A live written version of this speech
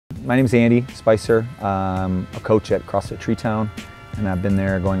My name's Andy Spicer. I'm a coach at CrossFit TreeTown, and I've been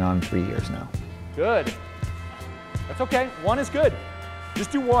there going on 3 years now. Good. That's okay. One is good.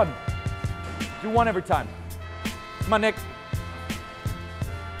 Just do one. Do one every time. Come on, Nick.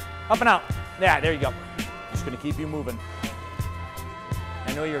 Up and out. Yeah, there you go. Just gonna keep you moving.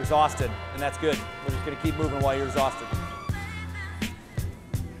 I know you're exhausted, and that's good. We're just gonna keep moving while you're exhausted.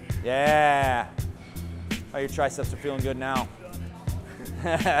 Yeah. Oh, your triceps are feeling good now.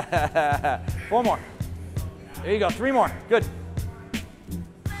 4 more. There you go, 3 more, good.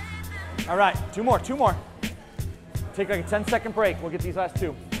 All right, 2 more. Take like a 10-second break. We'll get these last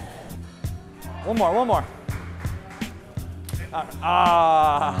 2. One more.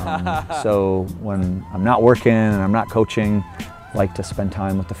 So when I'm not working and I'm not coaching, I like to spend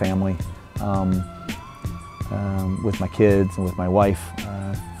time with the family, with my kids and with my wife.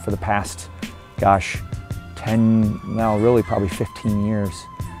 For the past, gosh, 10, now really probably 15 years,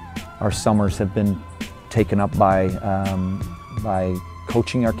 our summers have been taken up by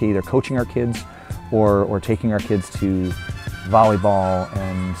coaching either coaching our kids or taking our kids to volleyball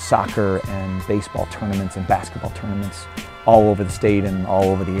and soccer and baseball tournaments and basketball tournaments all over the state and all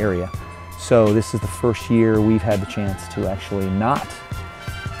over the area. So this is the first year we've had the chance to actually not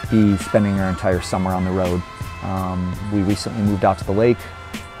be spending our entire summer on the road. We recently moved out to the lake,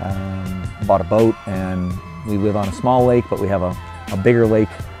 bought a boat, and we live on a small lake, but we have a bigger lake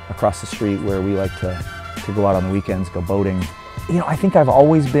across the street where we like to go out on the weekends, go boating. You know, I think I've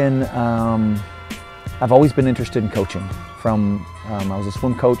always been interested in coaching. I was a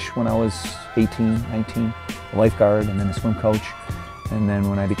swim coach when I was 18, 19, a lifeguard, and then a swim coach. And then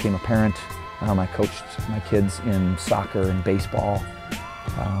when I became a parent, I coached my kids in soccer and baseball,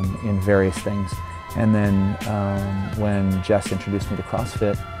 in various things. And then when Jess introduced me to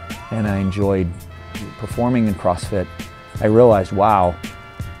CrossFit and I enjoyed performing in CrossFit, I realized, wow,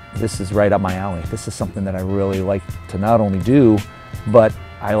 this is right up my alley. This is something that I really like to not only do, but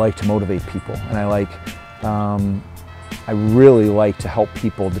I like to motivate people. And I really like to help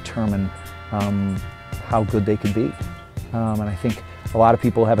people determine how good they could be. And I think a lot of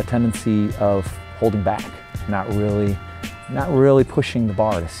people have a tendency of holding back, not really pushing the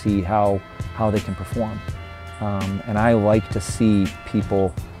bar to see how they can perform. And I like to see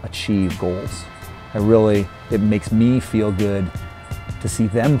people achieve goals. It makes me feel good to see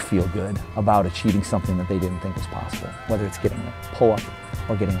them feel good about achieving something that they didn't think was possible, whether it's getting a pull-up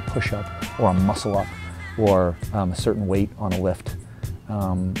or getting a push-up or a muscle-up or a certain weight on a lift.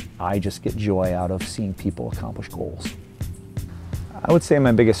 I just get joy out of seeing people accomplish goals. I would say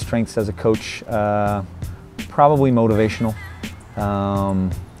my biggest strengths as a coach, probably motivational.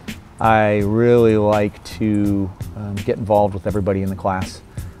 I really like to get involved with everybody in the class,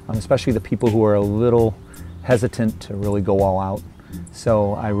 especially the people who are a little hesitant to really go all out.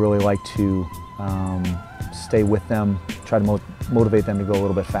 So I really like to stay with them, try to motivate them to go a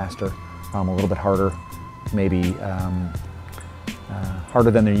little bit faster, a little bit harder, maybe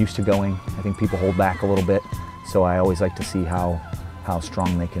harder than they're used to going. I think people hold back a little bit, so I always like to see how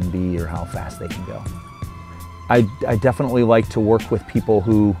strong they can be or how fast they can go. I definitely like to work with people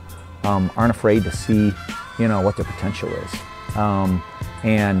who aren't afraid to see, what their potential is.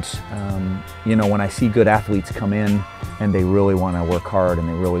 When I see good athletes come in and they really want to work hard and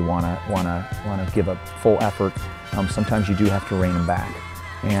they really want to give a full effort, sometimes you do have to rein them back.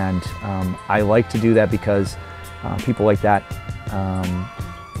 And I like to do that because people like that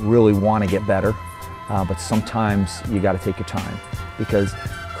really want to get better, but sometimes you got to take your time, because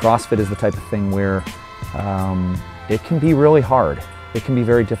CrossFit is the type of thing where it can be really hard. It can be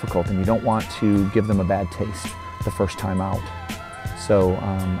very difficult, and you don't want to give them a bad taste the first time out. So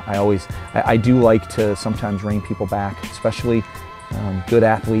I do like to sometimes rein people back, especially good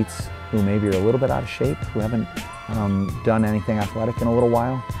athletes who maybe are a little bit out of shape, who haven't done anything athletic in a little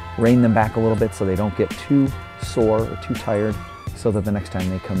while. Rein them back a little bit so they don't get too sore or too tired, so that the next time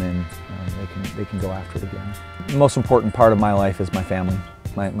they come in, they can go after it again. The most important part of my life is my family,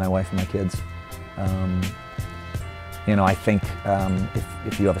 my wife and my kids. I think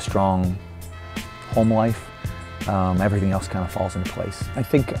if you have a strong home life, everything else kind of falls into place. I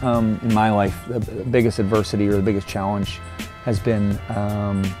think in my life, the biggest adversity or the biggest challenge has been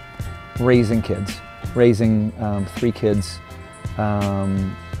raising kids, raising 3 kids,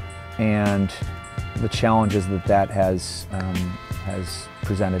 and the challenges that has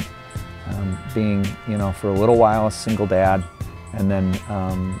presented. Being, for a little while a single dad, and then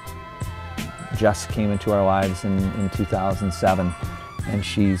Jess came into our lives in 2007, and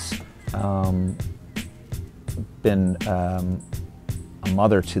she's been a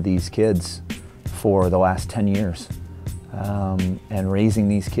mother to these kids for the last 10 years. and raising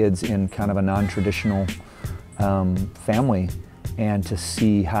these kids in kind of a non-traditional family, and to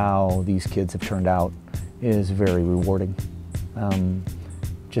see how these kids have turned out is very rewarding.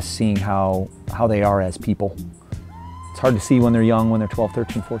 Just seeing how they are as people. It's hard to see when they're young, when they're 12,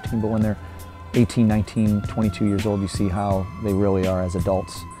 13, 14, but when they're 18, 19, 22 years old, you see how they really are as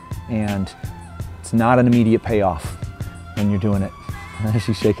adults. And it's not an immediate payoff when you're doing it.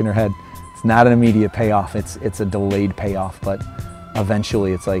 She's shaking her head. It's not an immediate payoff, it's a delayed payoff, but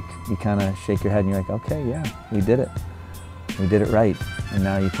eventually it's like you kind of shake your head and you're like, okay, yeah, we did it. We did it right. And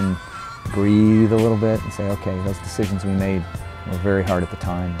now you can breathe a little bit and say, okay, those decisions we made were very hard at the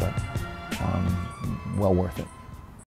time, but well worth it.